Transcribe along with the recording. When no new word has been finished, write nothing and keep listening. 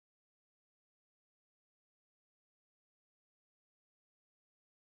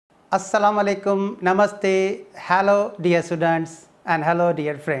Assalamu alaikum, namaste, hello dear students and hello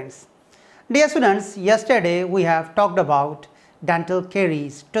dear friends. Dear students, yesterday we have talked about dental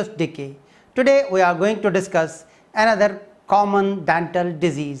caries, tooth decay. Today we are going to discuss another common dental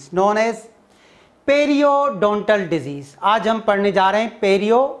disease known as periodontal disease. आज हम पढ़ने जा रहे हैं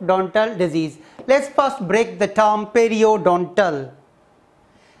periodontal disease. Let's first break the term periodontal.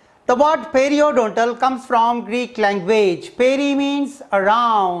 The word periodontal comes from Greek language. Peri means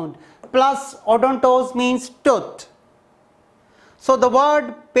around, plus odontos means tooth. So the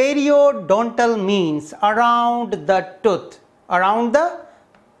word periodontal means around the tooth, around the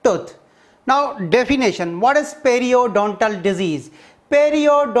tooth. Now definition, what is periodontal disease?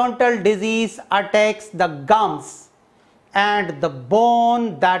 Periodontal disease attacks the gums and the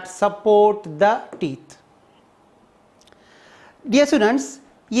bone that support the teeth. Dear students,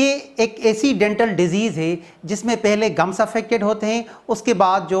 ये एक ऐसी dental disease है जिसमें पहले gums affected होते हैं, उसके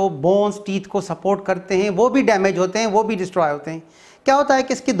बाद जो बोन्स टीथ को सपोर्ट करते हैं वो भी डैमेज होते हैं, वो भी डिस्ट्रॉय होते हैं. क्या होता है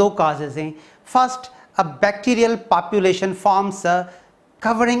कि इसके दो काजेज़ हैं. First, a bacterial population forms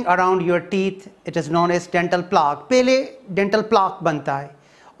covering around your teeth, it is known as dental plaque. पहले डेंटल प्लाक बनता है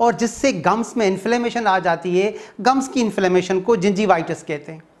और जिससे गम्स में इन्फ्लेमेशन आ जाती है. गम्स की इन्फ्लेमेशन को जिंजीवाइटिस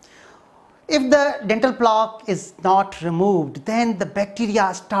कहते हैं. If the dental plaque is not removed, then the bacteria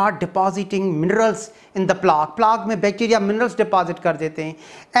start depositing minerals in the plaque. Plaque में bacteria minerals deposit कर देते हैं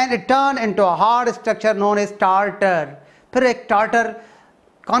and it turn into a hard structure known as tartar. फिर एक tartar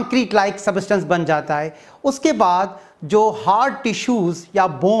concrete like substance बन जाता है. उसके बाद जो hard tissues या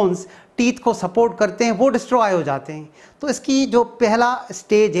bones टीथ को सपोर्ट करते हैं वो डिस्ट्रॉय हो जाते हैं. तो इसकी जो पहला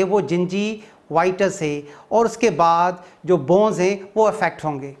स्टेज है वो जिंजीवाइटिस है और उसके बाद जो बोन्स हैं वो अफेक्ट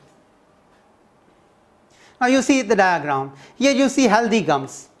होंगे. Now you see the diagram. Here you see healthy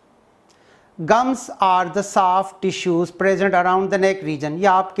gums. Gums are the soft tissues present around the neck region. ये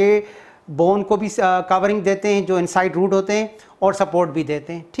आपके बोन को भी कवरिंग देते हैं जो इनसाइड रूट होते हैं और सपोर्ट भी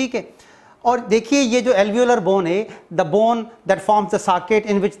देते हैं. ठीक है. और देखिए ये जो एल्वियोलर बोन है, the bone that forms the socket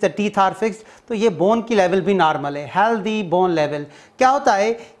in which the teeth are fixed, तो ये बोन की लेवल भी नॉर्मल है, हेल्दी बोन लेवल. क्या होता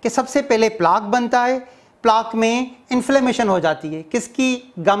है कि सबसे पहले प्लाक बनता है. प्लाक में इन्फ्लेमेशन हो जाती है.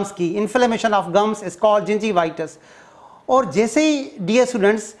 किसकी? गम्स की. Inflammation of gums is called gingivitis. और जैसे ही डियर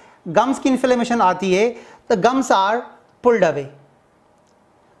स्टूडेंट्स गम्स की इन्फ्लेमेशन आती है तो गम्स आर पुल्ड अवे.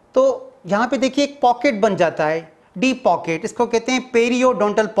 तो यहाँ पे देखिए एक पॉकेट बन जाता है, डीप पॉकेट, इसको कहते हैं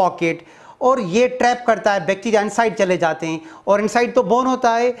पेरियोडोंटल पॉकेट. और ये ट्रैप करता है, बैक्टीरिया इनसाइड चले जाते हैं और इनसाइड तो बोन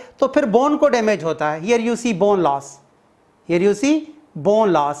होता है तो फिर बोन को डैमेज होता है. Here you see bone loss, here you see bone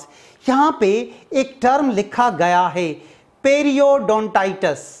loss. यहाँ पे एक टर्म लिखा गया है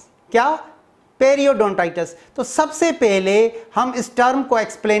पेरियोडोंटाइटिस. क्या? पेरियोडोंटाइटिस. तो सबसे पहले हम इस टर्म को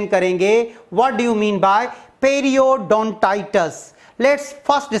एक्सप्लेन करेंगे. What do you mean by periodontitis? Let's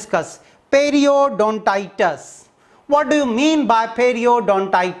first discuss periodontitis. What do you mean by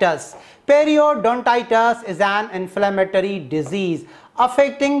periodontitis? Periodontitis is an inflammatory disease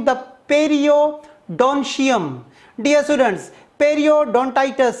affecting the periodontium. Dear students,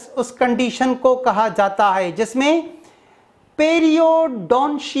 periodontitis उस condition को कहा जाता है जिसमें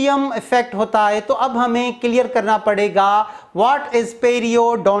पेरियोडोंशियम इफेक्ट होता है. तो अब हमें क्लियर करना पड़ेगा what is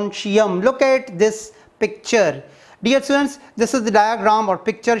periodontium. Look at this picture. Dear students, this is the diagram और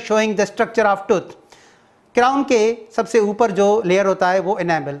picture showing the structure of tooth. Crown के सबसे ऊपर जो लेयर होता है वो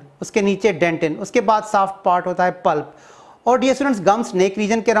एनेमल, उसके नीचे डेंटिन, उसके बाद सॉफ्ट पार्ट होता है पल्प. और dear students gums neck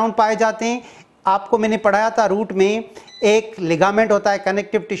region के अराउंड पाए जाते हैं. आपको मैंने पढ़ाया था रूट में एक लिगामेंट होता है,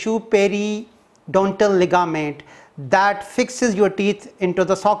 connective tissue, periodontal ligament, that fixes your teeth into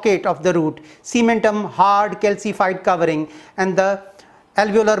the socket of the root. Cementum, hard calcified covering, and the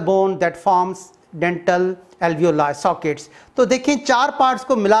alveolar bone that forms dental alveoli sockets. तो देखें चार पार्ट्स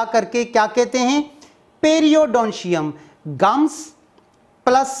को मिला करके क्या कहते हैं? Periodontium. Gums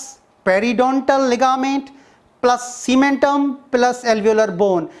plus periodontal ligament plus cementum plus alveolar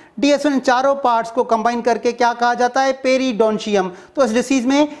bone. DSN चारों पार्ट्स को कंबाइन करके क्या कहा जाता है? पेरिडोंशियम. तो इस डिसीज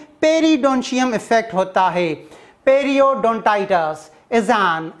में पेरिडोंशियम इफेक्ट होता है. Periodontitis is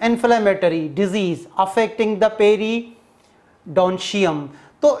an inflammatory disease affecting the periodontium.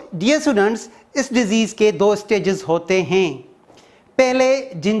 तो डियर स्टूडेंट्स इस डिजीज के दो स्टेजेस होते हैं. पहले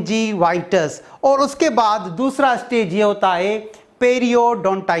जिंजीवाइटिस और उसके बाद दूसरा स्टेज ये होता है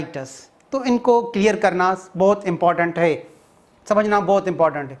पेरियोडोंटाइटिस. तो इनको क्लियर करना बहुत इंपॉर्टेंट है, समझना बहुत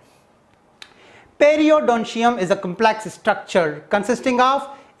इंपॉर्टेंट है. Periodontium is a complex structure consisting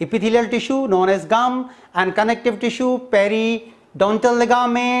of epithelial tissue known as gum and connective tissue periodontal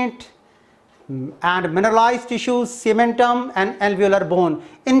ligament and mineralized tissue cementum and alveolar bone.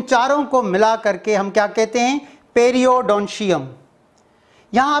 इन चारों को मिला करके हम क्या कहते हैं? पेरियोडोंशियम.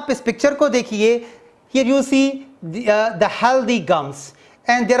 यहाँ आप इस पिक्चर को देखिए, here you see the healthy gums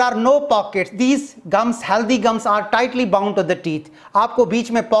and there are no pockets. These gums, healthy gums are tightly bound to the teeth. आपको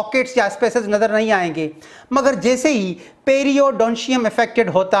बीच में pockets या spaces नजर नहीं आएंगे, मगर जैसे ही periodontium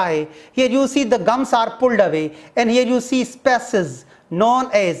affected होता है, here you see the gums are pulled away and here you see spaces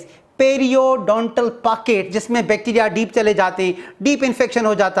known as periodontal pocket, जिसमें बैक्टीरिया डीप चले जाते हैं, डीप इन्फेक्शन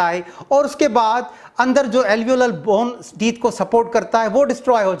हो जाता है और उसके बाद अंदर जो एल्वियोलर बोन टीथ को सपोर्ट करता है वो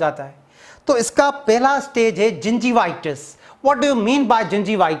डिस्ट्रॉय हो जाता है। तो इसका पहला स्टेज है gingivitis. What do you mean by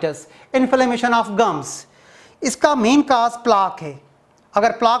gingivitis? Inflammation of gums. इसका मेन काज प्लाक है।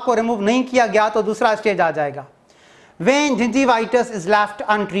 अगर प्लाक को रिमूव नहीं किया गया तो दूसरा स्टेज आ जाएगा। When gingivitis is left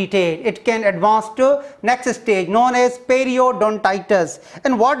untreated, it can advance to next stage known as periodontitis.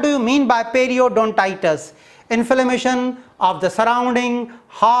 And what do you mean by periodontitis? Inflammation of the surrounding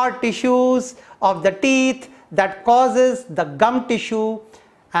hard tissues of the teeth that causes the gum tissue,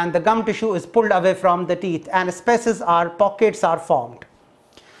 and the gum tissue is pulled away from the teeth and spaces or pockets are formed.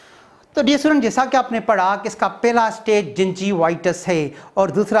 तो dear student, जैसा कि आपने पढ़ा कि इसका पहला stage gingivitis है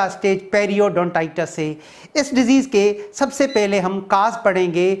और दूसरा स्टेज पेरियोडोंटाइटिस है। इस डिजीज़ के सबसे पहले हम काज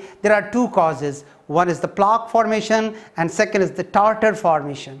पढ़ेंगे। There are to causes, one is the plaque formation and second is the tartar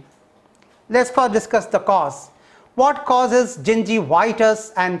formation. Let's first discuss the cause. What causes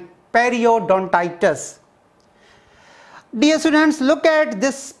gingivitis and periodontitis? Dear students, look at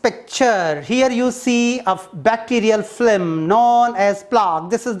this picture. Here you see a bacterial film known as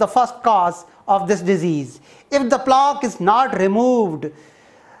plaque. This is the first cause of this disease. If the plaque is not removed,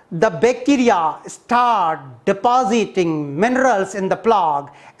 the bacteria start depositing minerals in the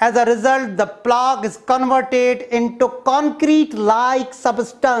plaque. As a result, the plaque is converted into concrete-like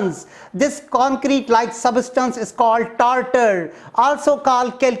substance. This concrete-like substance is called tartar, also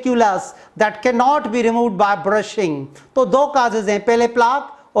called calculus, that cannot be removed by brushing. तो दो causes हैं, पहले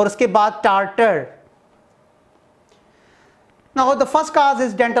plaque और उसके बाद tartar. Now the first cause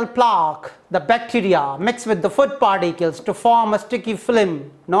is dental plaque. The bacteria mix with the food particles to form a sticky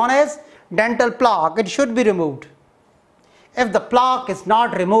film known as dental plaque. It should be removed. If the plaque is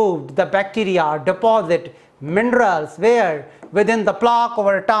not removed, the bacteria deposit minerals where? Within the plaque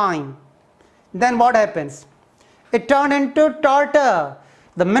over time. Then what happens? It turns into tartar.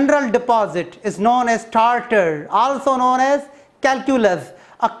 The mineral deposit is known as tartar, also known as calculus,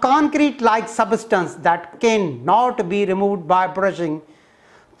 a concrete-like substance that cannot be removed by brushing.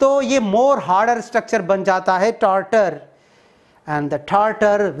 तो ये more harder structure बन जाता है tartar, and the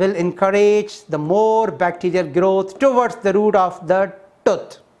tartar will encourage the more bacterial growth towards the root of the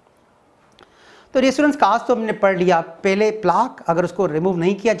tooth. तो ये students काज तो हमने पढ़ लिया। पहले प्लाक अगर उसको रिमूव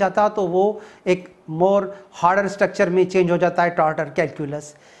नहीं किया जाता तो वो एक मोर हार्डर स्ट्रक्चर में चेंज हो जाता है, टार्टर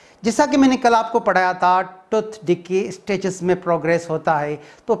कैल्कुलस। जैसा कि मैंने कल आपको पढ़ाया था, टूथ डिके स्टेजेस में प्रोग्रेस होता है।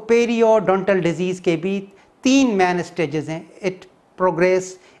 तो पेरियोडोंटल डिजीज़ के भी 3 मेन स्टेजेस हैं। It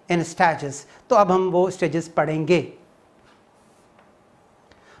progress in stages. तो अब हम वो स्टेजेस पढ़ेंगे।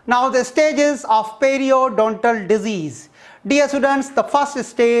 Now the stages of periodontal disease. Dear students, the first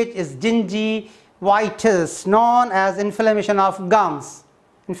stage is gingivitis, known as inflammation of gums.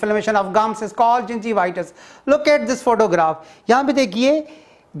 Inflammation of gums is called gingivitis. Look at this photograph. यहाँ पे देखिए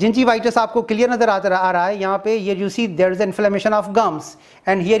gingivitis आपको clear नजर आ रहा है। यहाँ पे here you see there is inflammation of gums,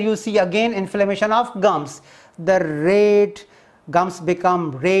 and here you see again inflammation of gums. The red gums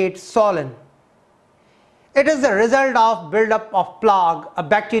become red swollen. It is the result of buildup of plaque, a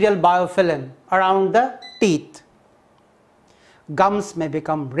bacterial biofilm around the teeth. Gums may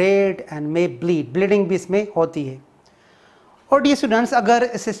become red and may bleed. Bleeding भी इसमें होती है। और dear students, अगर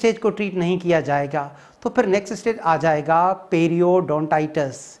इस stage को treat नहीं किया जाएगा तो फिर नेक्स्ट स्टेज आ जाएगा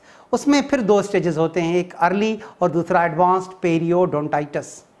पेरियोडोंटाइटिस। उसमें फिर 2 स्टेजेस होते हैं, एक अर्ली और दूसरा advanced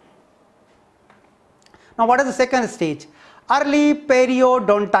periodontitis. Now what is the second stage? Early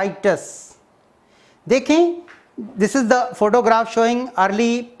periodontitis. देखें, this is the photograph showing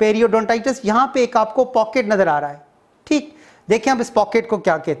early periodontitis. यहाँ पे एक आपको पॉकेट नजर आ रहा है, ठीक। देखें अब इस पॉकेट को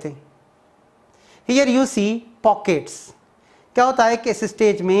क्या कहते हैं। Here you see pockets. क्या होता है कि इस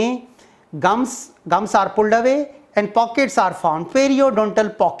स्टेज में gums are pulled away and pockets are found, periodontal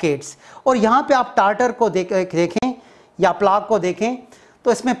pockets. और यहाँ पे आप टार्टर को देखें या प्लाक को देखें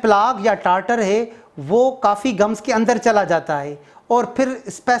तो इसमें प्लाक या टार्टर है वो काफ़ी गम्स के अंदर चला जाता है और फिर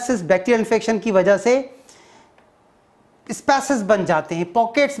स्पेसिस बैक्टीरियल इन्फेक्शन की वजह से स्पेसिस बन जाते हैं,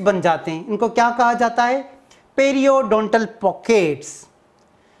 पॉकेट्स बन जाते हैं। इनको क्या कहा जाता है? Periodontal pockets.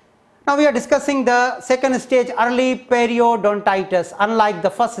 Now we are discussing the second stage, early periodontitis. Unlike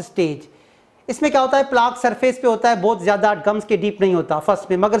the first stage, इसमें क्या होता है? प्लाक सरफेस पे होता है, बहुत ज़्यादा गम्स के डीप नहीं होता फर्स्ट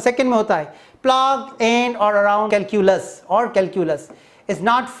में, मगर सेकंड में होता है प्लाक एंड और अराउंड कैल्कुलस और calculus. is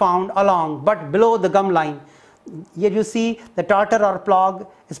not found along but below the gum line. Here you see the tartar or plaque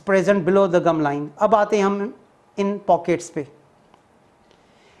is present below the gum line. अब आते हैं हम इन pockets पे.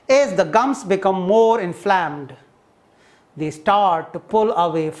 As the gums become more inflamed, they start to pull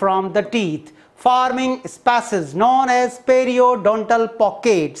away from the teeth, forming spaces known as periodontal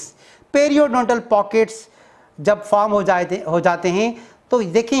pockets. Periodontal pockets जब form हो जाते हैं तो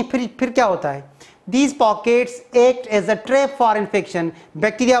देखें फिर क्या होता है. These pockets act as a trap for infection.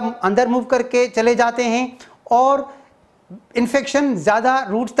 Bacteria अंदर मूव करके चले जाते हैं और इन्फेक्शन ज़्यादा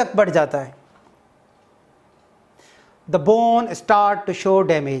रूट्स तक बढ़ जाता है. The bone start to show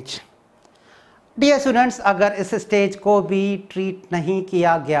damage. Dear students, अगर इस स्टेज को भी ट्रीट नहीं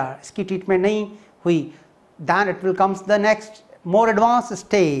किया गया, इसकी ट्रीटमेंट नहीं हुई, then it will comes the next more advanced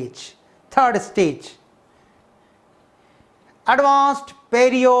stage, third stage. Advanced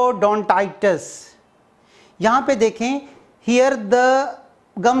periodontitis. यहाँ पे देखें, here the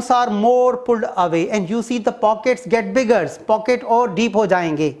gums are more pulled away and you see the pockets get bigger. Pocket और deep हो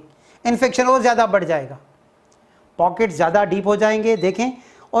जाएंगे, इन्फेक्शन और ज़्यादा बढ़ जाएगा. पॉकेट्स ज़्यादा डीप हो जाएंगे देखें,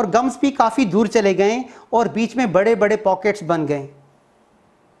 और गम्स भी काफ़ी दूर चले गए और बीच में बड़े बड़े पॉकेट्स बन गए.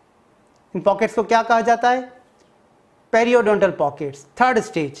 इन पॉकेट्स को क्या कहा जाता है? Periodontal pockets. Third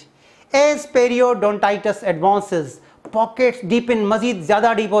stage. As periodontitis advances, pockets deep in, मजीद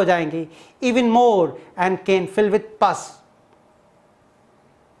ज़्यादा डीप हो जाएंगे, even more, and can fill with पस.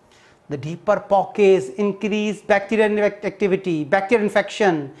 The deeper pockets increase bacterial activity, bacterial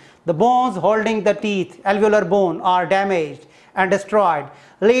infection. The bones holding the teeth, alveolar bone, are damaged and destroyed,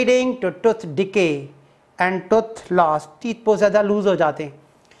 leading to tooth decay and tooth loss. Teeth बहुत ज़्यादा lose हो जाते हैं.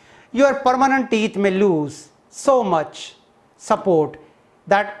 Your permanent teeth may lose so much support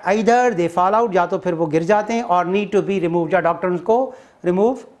that either they fall out, या तो फिर वो गिर जाते हैं, और need to be removed, या डॉक्टर उनको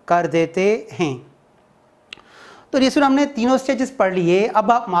रिमूव कर देते हैं. तो ये सुन हमने तीनों स्टेजेस पढ़ लिए.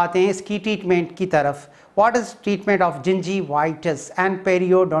 अब हम आते हैं इसकी ट्रीटमेंट की तरफ. What is treatment of gingivitis and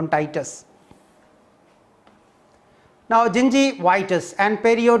periodontitis? Now gingivitis and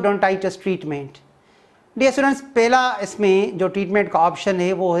periodontitis treatment. Dear students, पहला इसमें जो ट्रीटमेंट का ऑप्शन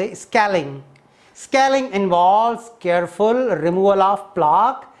है वो है scaling. Scaling involves careful removal of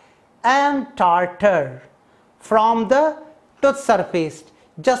plaque and tartar from the tooth surface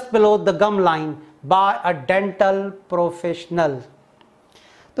just below the gum line by a dental professional.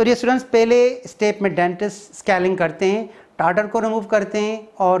 तो ये students, पहले स्टेप में डेंटिस्ट स्केलिंग करते हैं, टार्टर को रिमूव करते हैं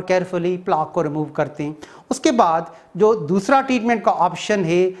और केयरफुली प्लाक को रिमूव करते हैं. उसके बाद जो दूसरा ट्रीटमेंट का ऑप्शन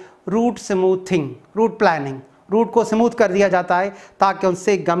है root smoothing, route planning. Root को स्मूथ कर दिया जाता है ताकि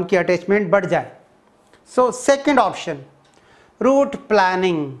उनसे गम की अटैचमेंट बढ़ जाए. So second option, route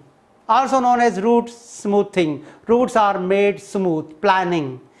planning, also known as root smoothing. Roots are made smooth, planning.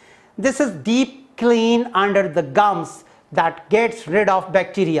 This is deep clean under the gums that gets rid of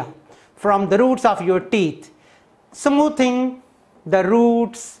bacteria from the roots of your teeth. Smoothing the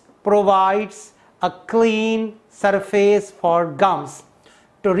roots provides a clean surface for gums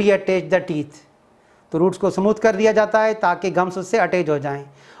to reattach the teeth. तो roots को smooth कर दिया जाता है ताकि gums उससे attach हो जाएं.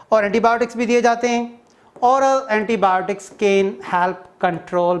 और एंटीबायोटिक्स भी दिए जाते हैं. Oral antibiotics can help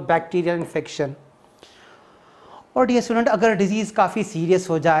control bacterial infection. और डियर स्टूडेंट, अगर डिजीज़ काफ़ी सीरियस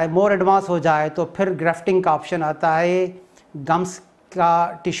हो जाए, मोर एडवांस हो जाए, तो फिर ग्राफ्टिंग का ऑप्शन आता है. गम्स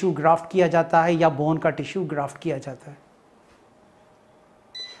का टिश्यू ग्राफ्ट किया जाता है या बोन का टिश्यू ग्राफ्ट किया जाता है.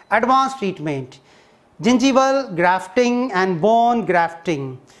 Advance treatment, gingival grafting and bone grafting.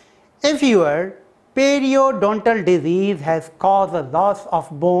 If your periodontal disease has caused a loss of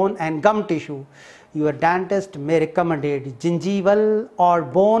bone and gum tissue, your dentist may recommend gingival or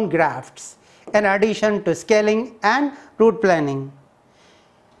bone grafts in addition to scaling and root planing.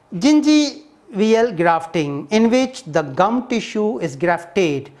 Gingival grafting, in which the gum tissue is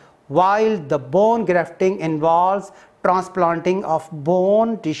grafted, while the bone grafting involves transplanting of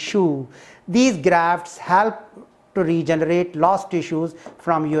bone tissue. These grafts help to regenerate lost tissues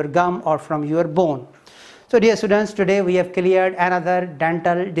from your gum or from your bone. So dear students, today we have cleared another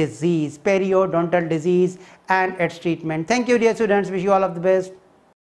dental disease, periodontal disease, and its treatment. Thank you dear students, wish you all of the best.